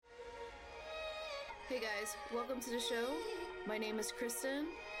Hey guys, welcome to the show. My name is Kristen.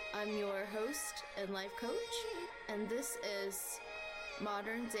 I'm your host and life coach, and this is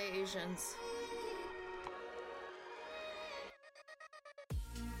Modern Day Asians.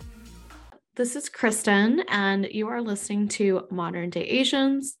 This is Kristen, and you are listening to Modern Day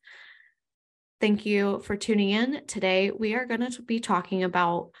Asians. Thank you for tuning in. Today, we are going to be talking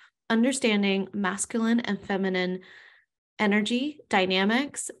about understanding masculine and feminine energy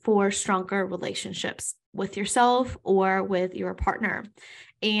dynamics for stronger relationships with yourself or with your partner.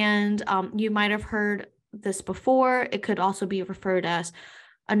 And you might have heard this before. It could also be referred as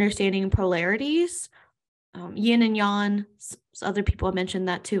understanding polarities, yin and yang. Other people have mentioned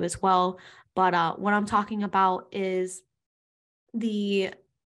that too as well. But what I'm talking about is the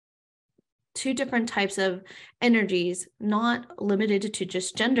two different types of energies, not limited to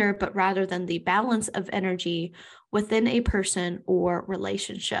just gender, but rather than the balance of energy within a person or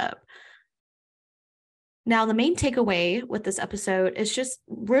relationship. Now, the main takeaway with this episode is just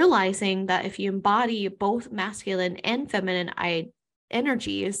realizing that if you embody both masculine and feminine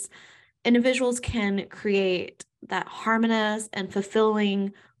energies, individuals can create that harmonious and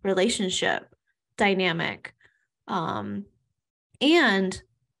fulfilling relationship dynamic. And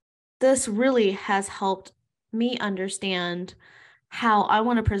this really has helped me understand how I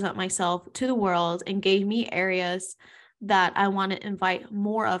want to present myself to the world and gave me areas that I want to invite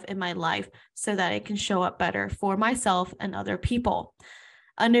more of in my life so that it can show up better for myself and other people.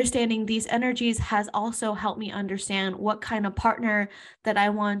 Understanding these energies has also helped me understand what kind of partner that I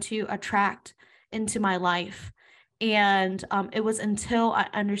want to attract into my life. And it was until I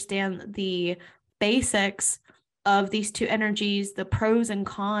understand the basics of these two energies, the pros and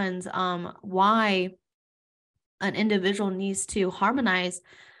cons, why an individual needs to harmonize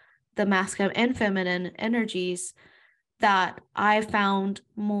the masculine and feminine energies, that I found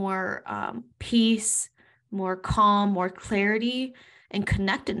more peace, more calm, more clarity, and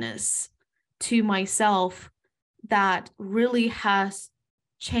connectedness to myself that really has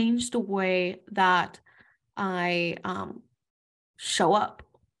changed the way that I show up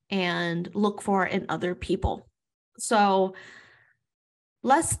and look for in other people. So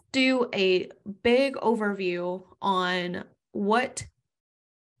let's do a big overview on what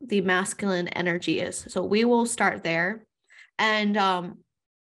the masculine energy is. So we will start there. And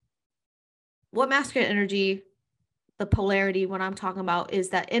what masculine energy, the polarity, what I'm talking about is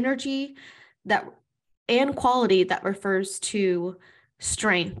that energy that and quality that refers to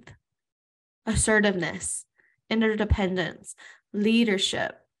strength, assertiveness, interdependence,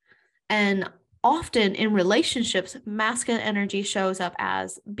 leadership. And often in relationships, masculine energy shows up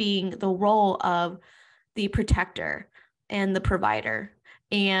as being the role of the protector and the provider.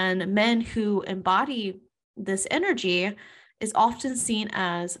 And men who embody this energy is often seen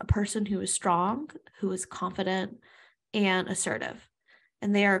as a person who is strong, who is confident, and assertive.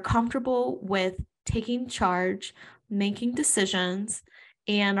 And they are comfortable with taking charge, making decisions,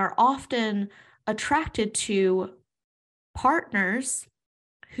 and are often attracted to partners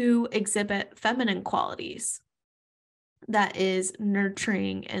who exhibit feminine qualities, that is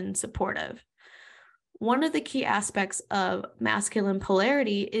nurturing and supportive. One of the key aspects of masculine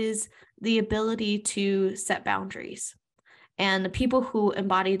polarity is the ability to set boundaries. And the people who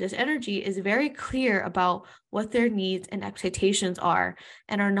embody this energy is very clear about what their needs and expectations are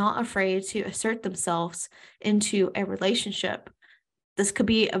and are not afraid to assert themselves into a relationship. This could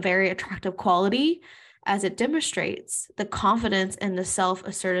be a very attractive quality as it demonstrates the confidence and the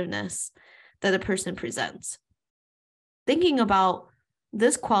self-assertiveness that a person presents. Thinking about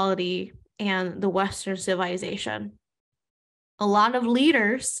this quality and the Western civilization, a lot of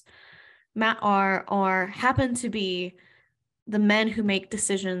leaders are happen to be the men who make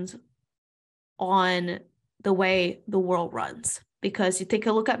decisions on the way the world runs. Because you take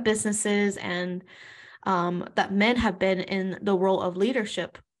a look at businesses and that men have been in the role of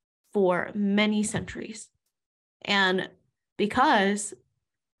leadership for many centuries. And because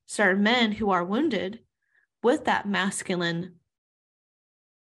certain men who are wounded with that masculine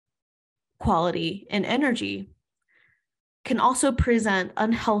quality and energy can also present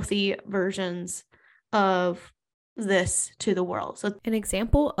unhealthy versions of this to the world. So an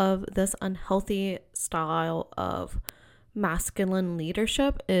example of this unhealthy style of masculine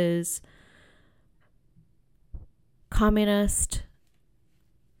leadership is Communist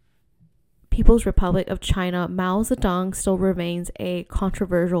People's Republic of China. Mao Zedong still remains a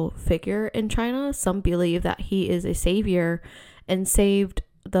controversial figure in China. Some believe that he is a savior and saved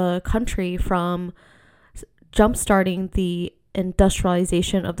the country from jumpstarting the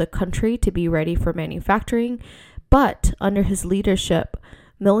industrialization of the country to be ready for manufacturing. But under his leadership,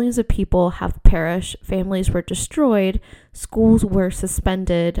 millions of people have perished, families were destroyed, schools were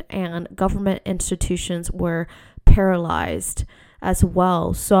suspended, and government institutions were paralyzed as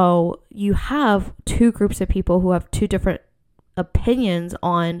well. So you have two groups of people who have two different opinions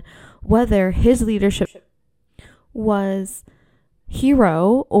on whether his leadership was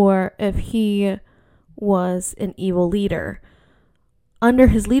hero or if he was an evil leader. Under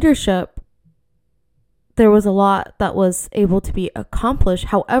his leadership, there was a lot that was able to be accomplished.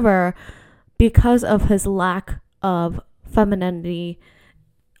 However, because of his lack of femininity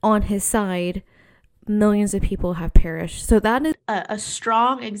on his side, millions of people have perished. So that is a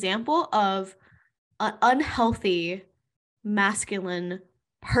strong example of an unhealthy masculine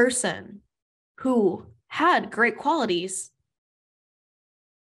person who had great qualities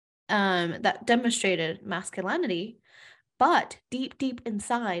that demonstrated masculinity, but deep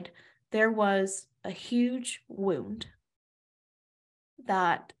inside, there was a huge wound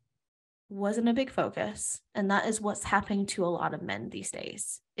that wasn't a big focus. And that is what's happening to a lot of men these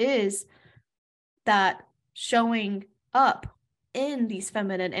days, is that showing up in these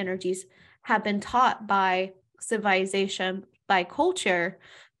feminine energies have been taught by civilization, by culture,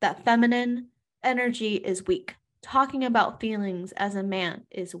 that feminine energy is weak. Talking about feelings as a man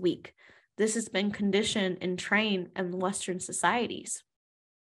is weak. This has been conditioned and trained in Western societies,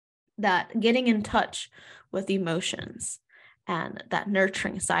 that getting in touch with emotions and that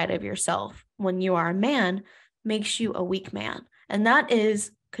nurturing side of yourself when you are a man makes you a weak man. And that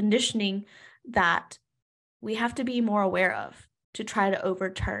is conditioning that we have to be more aware of, to try to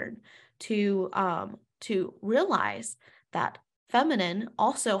overturn, to realize that feminine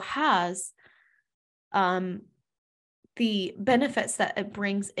also has the benefits that it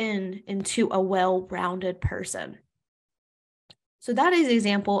brings into a well-rounded person. So that is an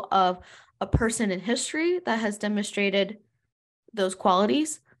example of a person in history that has demonstrated those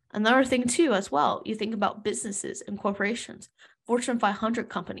qualities. Another thing too, as well, you think about businesses and corporations, Fortune 500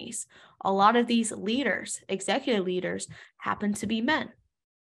 companies. A lot of these leaders, executive leaders, happen to be men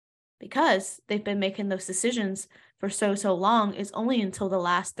because they've been making those decisions for so long. Is only until the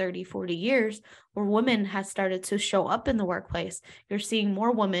last 30, 40 years where women have started to show up in the workplace. You're seeing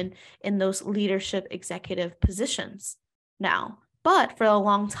more women in those leadership executive positions now. But for a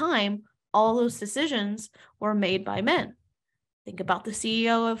long time, all those decisions were made by men. Think about the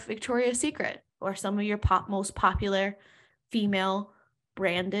CEO of Victoria's Secret or some of your most popular female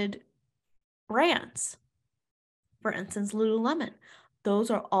branded brands. For instance, Lululemon. Those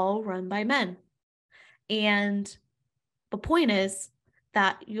are all run by men. And the point is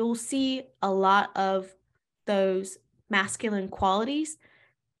that you'll see a lot of those masculine qualities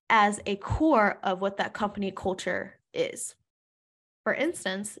as a core of what that company culture is. For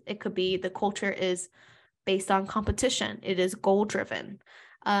instance, it could be the culture is based on competition. It is goal-driven.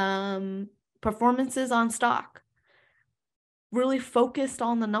 Performances on stock, really focused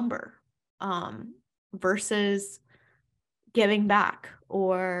on the number versus giving back,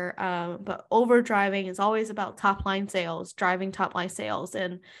 or but overdriving is always about top line sales, driving top line sales.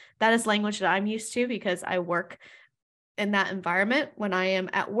 And that is language that I'm used to because I work in that environment. When I am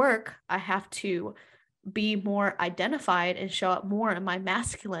at work, I have to be more identified and show up more in my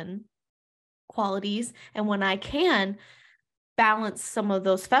masculine qualities. And when I can balance some of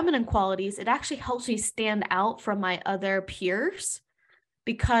those feminine qualities, it actually helps me stand out from my other peers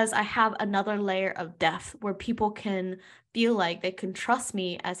because I have another layer of depth where people can feel like they can trust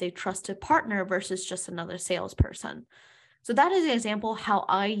me as a trusted partner versus just another salesperson. So that is an example how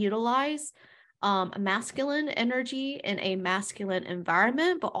I utilize masculine energy in a masculine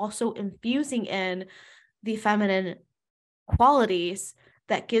environment, but also infusing in the feminine qualities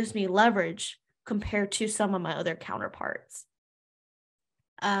that gives me leverage compared to some of my other counterparts.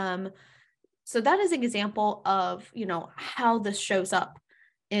 So that is an example of, how this shows up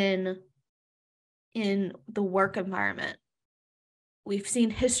in the work environment. We've seen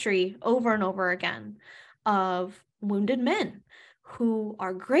history over and over again of wounded men who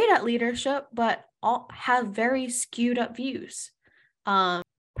are great at leadership, but all have very skewed up views. I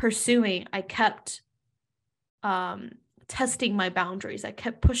kept testing my boundaries. I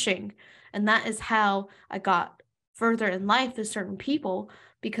kept pushing. And that is how I got further in life with certain people,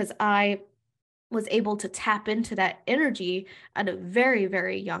 because I was able to tap into that energy at a very,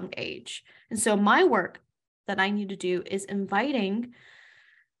 very young age. And so my work that I need to do is inviting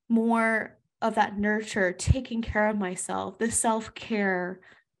more of that nurture, taking care of myself, the self-care,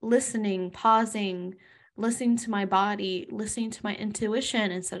 listening, pausing, listening to my body, listening to my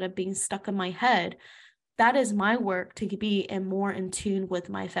intuition instead of being stuck in my head. That is my work to be more in tune with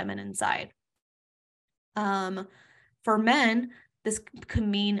my feminine side. For men, This could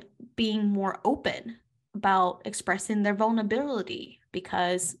mean being more open about expressing their vulnerability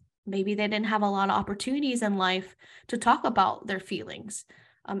because maybe they didn't have a lot of opportunities in life to talk about their feelings,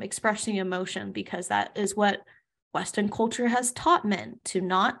 expressing emotion, because that is what Western culture has taught men, to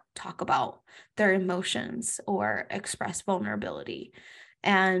not talk about their emotions or express vulnerability.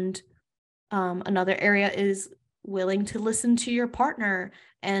 And another area is willing to listen to your partner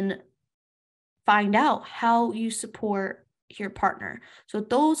and find out how you support your partner. So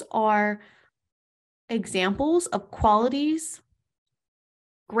those are examples of qualities,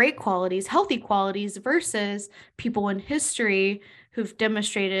 great qualities, healthy qualities, versus people in history who've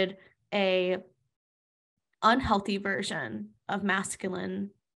demonstrated a unhealthy version of masculine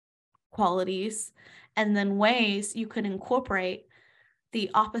qualities, and then ways you could incorporate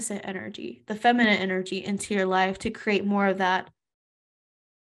the opposite energy, the feminine energy, into your life to create more of that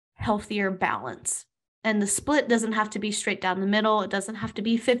healthier balance. And the split doesn't have to be straight down the middle. It doesn't have to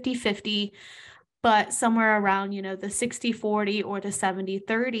be 50-50, but somewhere around, the 60-40 or the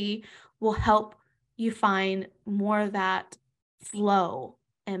 70-30 will help you find more of that flow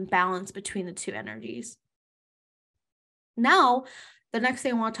and balance between the two energies. Now, the next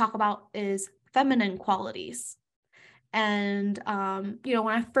thing I want to talk about is feminine qualities. And, when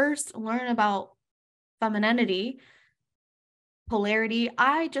I first learned about femininity, polarity,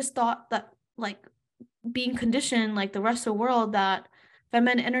 I just thought that, like, being conditioned like the rest of the world, that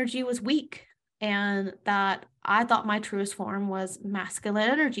feminine energy was weak, and that I thought my truest form was masculine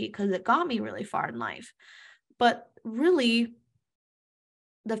energy because it got me really far in life. But really,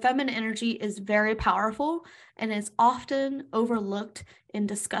 the feminine energy is very powerful and is often overlooked in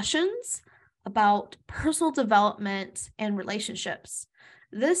discussions about personal development and relationships.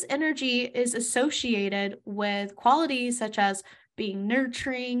 This energy is associated with qualities such as being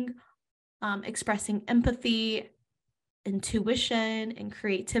nurturing, expressing empathy, intuition, and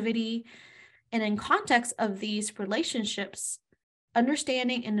creativity. And in context of these relationships,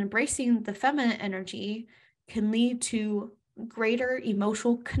 understanding and embracing the feminine energy can lead to greater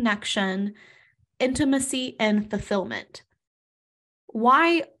emotional connection, intimacy, and fulfillment.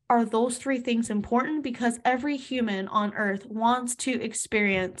 Why are those three things important? Because every human on earth wants to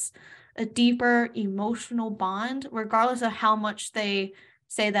experience a deeper emotional bond, regardless of how much they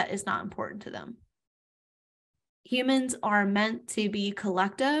say that is not important to them. Humans are meant to be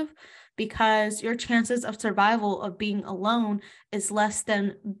collective because your chances of survival of being alone is less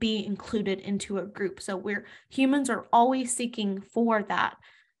than being included into a group. So humans are always seeking for that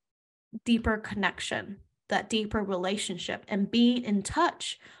deeper connection, that deeper relationship, and being in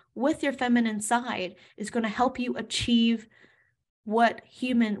touch with your feminine side is going to help you achieve what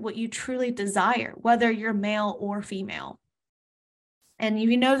you truly desire, whether you're male or female. And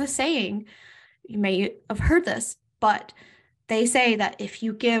you know the saying, you may have heard this, but they say that if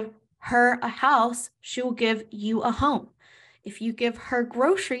you give her a house, she will give you a home. If you give her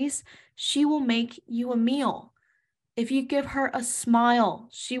groceries, she will make you a meal. If you give her a smile,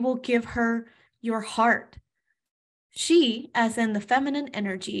 she will give her your heart. She, as in the feminine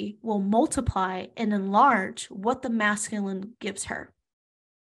energy, will multiply and enlarge what the masculine gives her.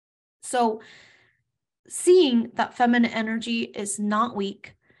 So, seeing that feminine energy is not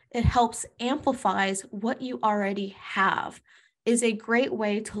weak, it helps amplifies what you already have, is a great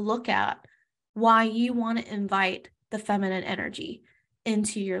way to look at why you want to invite the feminine energy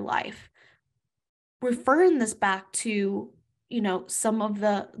into your life. Referring this back to, some of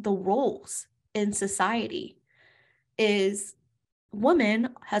the roles in society is woman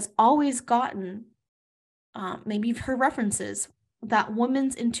has always gotten, maybe you've heard references, that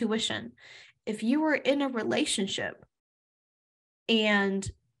woman's intuition. If you were in a relationship and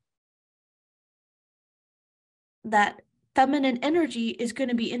that feminine energy is going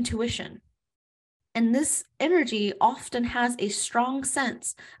to be intuition. And this energy often has a strong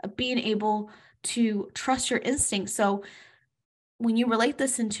sense of being able to trust your instincts. So when you relate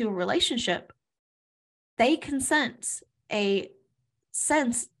this into a relationship, they can sense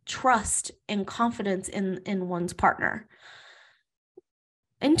trust and confidence in one's partner.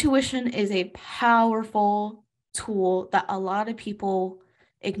 Intuition is a powerful tool that a lot of people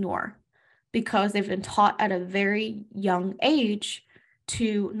ignore because they've been taught at a very young age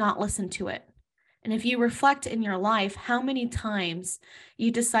to not listen to it. And if you reflect in your life, how many times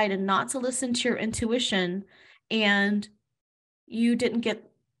you decided not to listen to your intuition and you didn't get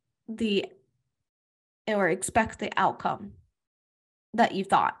or expect the outcome that you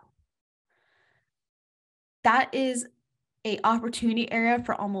thought. That is an opportunity area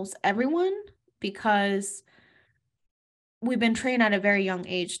for almost everyone because we've been trained at a very young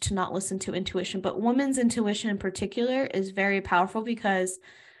age to not listen to intuition, but women's intuition in particular is very powerful because,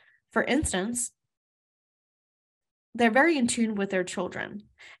 for instance, they're very in tune with their children.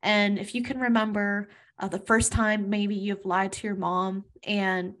 And if you can remember the first time maybe you've lied to your mom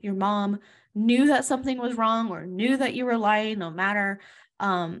and your mom knew that something was wrong or knew that you were lying, no matter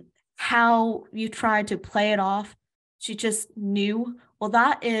how you tried to play it off, she just knew. Well,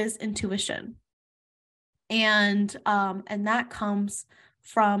 that is intuition. And that comes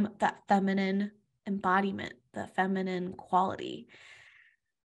from that feminine embodiment, the feminine quality.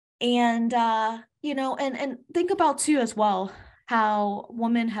 And and think about too as well how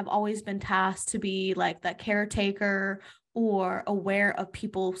women have always been tasked to be like that caretaker or aware of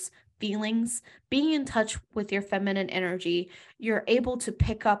people's feelings. Being in touch with your feminine energy, you're able to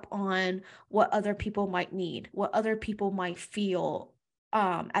pick up on what other people might need, what other people might feel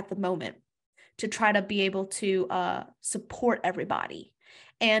at the moment, to try to be able to support everybody.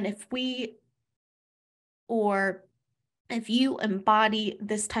 And if you embody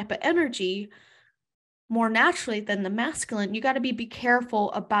this type of energy more naturally than the masculine, you got to be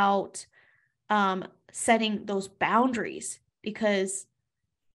careful about setting those boundaries, because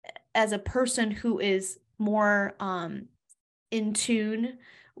as a person who is more in tune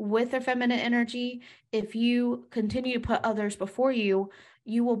with their feminine energy, if you continue to put others before you,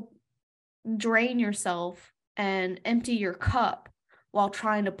 you will drain yourself and empty your cup while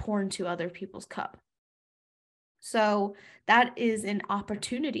trying to pour into other people's cup. So that is an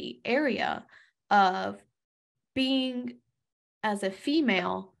opportunity area of being, as a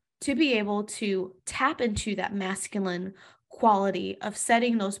female, to be able to tap into that masculine quality of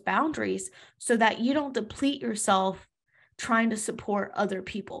setting those boundaries so that you don't deplete yourself trying to support other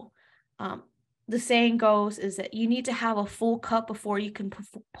people. The saying goes is that you need to have a full cup before you can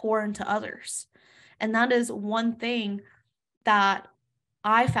pour into others. And that is one thing that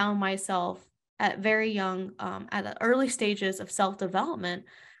I found myself at very young, at the early stages of self-development,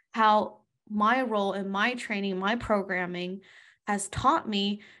 how my role in my training, my programming has taught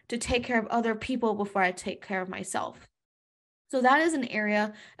me to take care of other people before I take care of myself. So that is an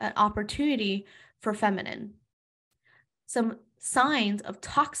area, an opportunity for feminine. Some signs of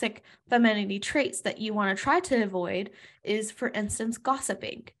toxic femininity traits that you want to try to avoid is, for instance,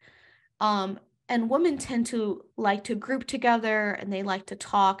 gossiping. And women tend to like to group together and they like to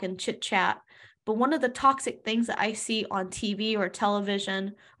talk and chit chat. But one of the toxic things that I see on TV or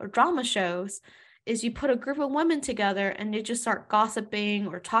television or drama shows is you put a group of women together and they just start gossiping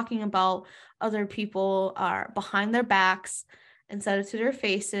or talking about other people behind their backs instead of to their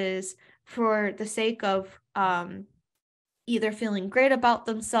faces, for the sake of either feeling great about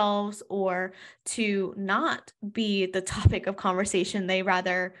themselves or to not be the topic of conversation. They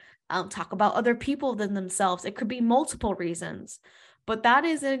rather talk about other people than themselves. It could be multiple reasons, but that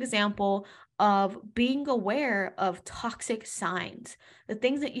is an example of being aware of toxic signs. The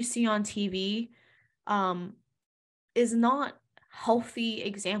things that you see on TV is not healthy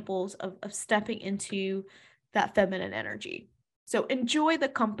examples of stepping into that feminine energy. So enjoy the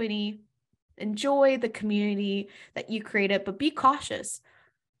company, enjoy the community that you created, but be cautious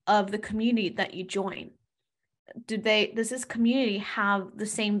of the community that you join. Does this community have the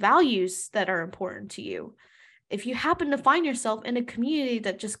same values that are important to you? If you happen to find yourself in a community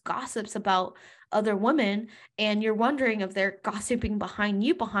that just gossips about other women and you're wondering if they're gossiping behind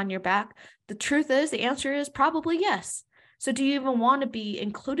your back, the truth is, the answer is probably yes. So do you even want to be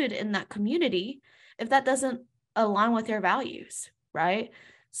included in that community if that doesn't align with your values, right?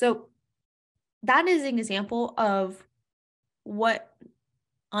 So that is an example of what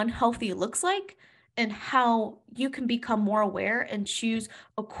unhealthy looks like and how you can become more aware and choose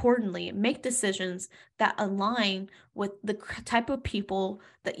accordingly, make decisions that align with the type of people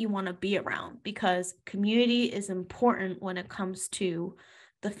that you want to be around, because community is important when it comes to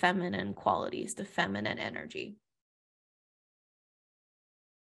the feminine qualities, the feminine energy.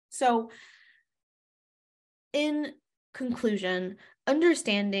 So in conclusion,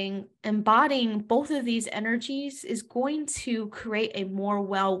 understanding, embodying both of these energies is going to create a more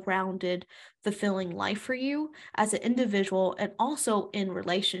well-rounded, fulfilling life for you as an individual and also in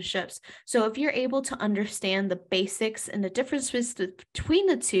relationships. So if you're able to understand the basics and the differences between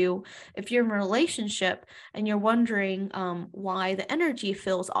the two, if you're in a relationship and you're wondering why the energy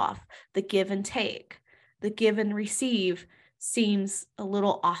feels off, the give and take, the give and receive seems a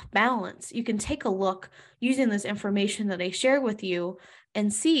little off balance, you can take a look using this information that I share with you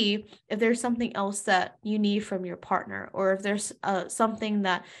and see if there's something else that you need from your partner, or if there's something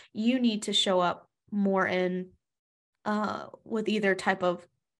that you need to show up more in with either type of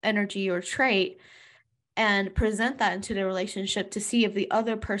energy or trait, and present that into the relationship to see if the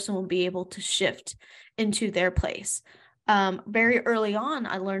other person will be able to shift into their place. Very early on,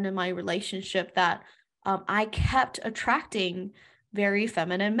 I learned in my relationship that I kept attracting very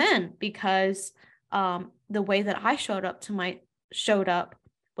feminine men because the way that I showed up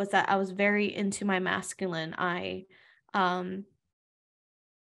was that I was very into my masculine. I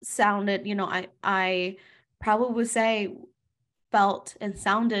sounded, I probably would say felt and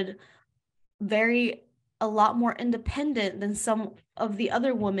sounded a lot more independent than some of the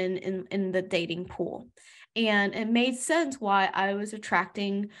other women in the dating pool. And it made sense why I was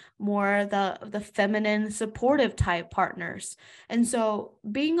attracting more the feminine supportive type partners. And so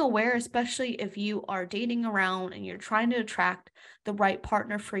being aware, especially if you are dating around and you're trying to attract the right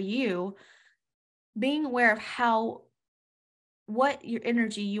partner for you, being aware of what your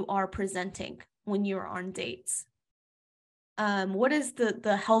energy you are presenting when you're on dates. What is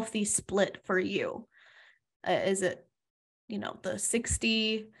the healthy split for you? Is it, the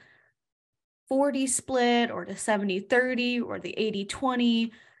 60-40 split, or the 70-30, or the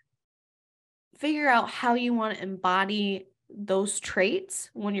 80-20? Figure out how you want to embody those traits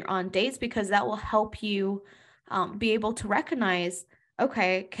when you're on dates, because that will help you be able to recognize,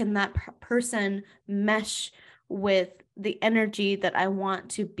 okay, can that person mesh with the energy that I want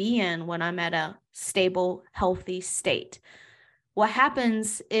to be in when I'm at a stable, healthy state? What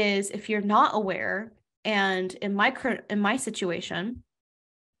happens is, if you're not aware, and in my situation,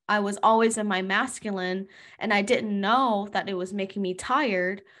 I was always in my masculine and I didn't know that it was making me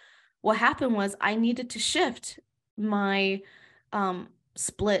tired. What happened was I needed to shift my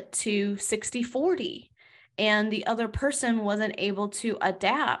split to 60-40, and the other person wasn't able to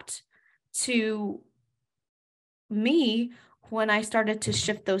adapt to me when I started to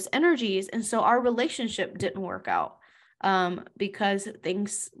shift those energies. And so our relationship didn't work out because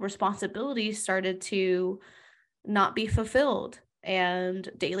responsibilities started to not be fulfilled, and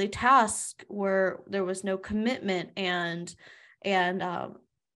daily tasks where there was no commitment, and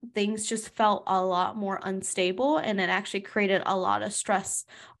things just felt a lot more unstable, and it actually created a lot of stress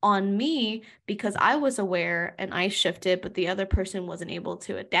on me because I was aware and I shifted, but the other person wasn't able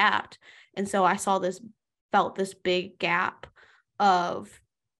to adapt. And so I felt this big gap of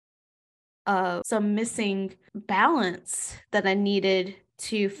some missing balance that I needed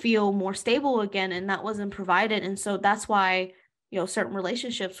to feel more stable again, and that wasn't provided. And so that's why, certain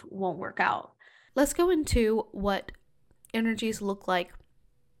relationships won't work out. Let's go into what energies look like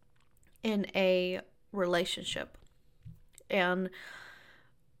in a relationship. And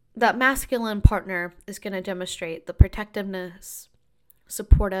that masculine partner is going to demonstrate the protectiveness,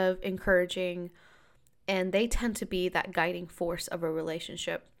 supportive, encouraging, and they tend to be that guiding force of a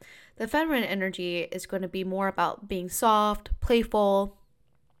relationship. The feminine energy is going to be more about being soft, playful,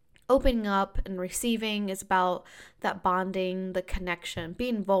 opening up and receiving. Is about that bonding, the connection,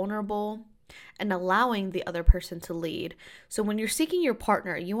 being vulnerable, and allowing the other person to lead. So when you're seeking your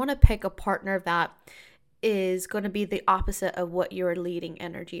partner, you want to pick a partner that is going to be the opposite of what your leading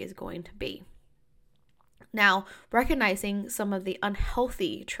energy is going to be. Now, recognizing some of the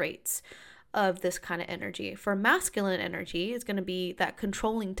unhealthy traits of this kind of energy. For masculine energy, it's going to be that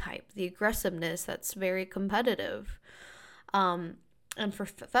controlling type, the aggressiveness that's very competitive. And for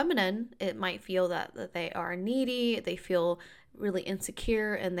feminine, it might feel that they are needy, they feel really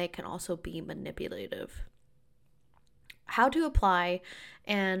insecure, and they can also be manipulative. How to apply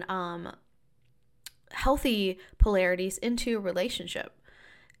and healthy polarities into a relationship.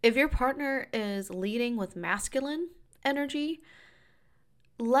 If your partner is leading with masculine energy,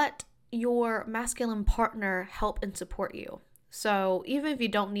 let your masculine partner help and support you. So even if you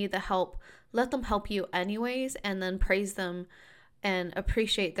don't need the help, let them help you anyways, and then praise them and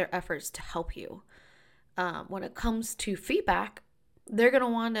appreciate their efforts to help you. When it comes to feedback, they're going to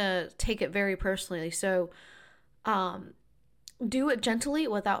want to take it very personally. So do it gently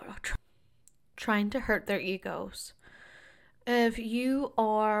without trying to hurt their egos. If you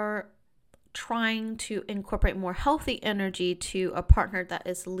are trying to incorporate more healthy energy to a partner that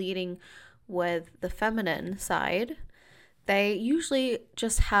is leading with the feminine side, they usually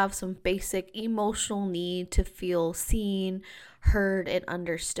just have some basic emotional need to feel seen, heard, and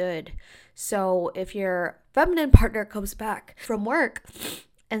understood. So if your feminine partner comes back from work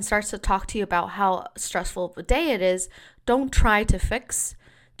and starts to talk to you about how stressful of a day it is, don't try to fix.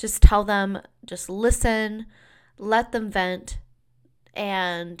 Just tell them, just listen, let them vent,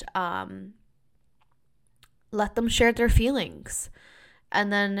 and let them share their feelings.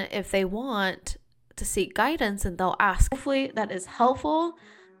 And then if they want to seek guidance, and they'll ask. Hopefully that is helpful.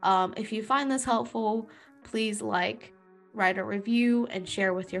 If you find this helpful, please like, write a review, and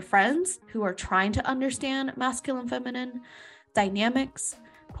share with your friends who are trying to understand masculine feminine dynamics,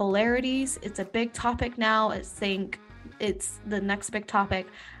 polarities. It's a big topic now. I think it's the next big topic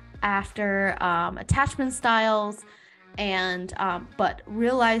after attachment styles, and but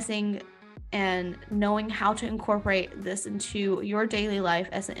realizing and knowing how to incorporate this into your daily life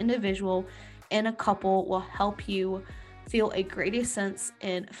as an individual and a couple will help you feel a greater sense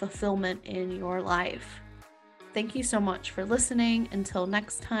and fulfillment in your life. Thank you so much for listening. Until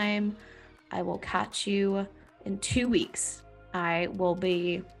next time, I will catch you in 2 weeks. I will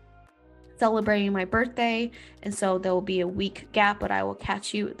be celebrating my birthday, and so there will be a week gap, but I will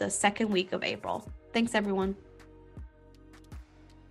catch you the second week of April. Thanks, everyone.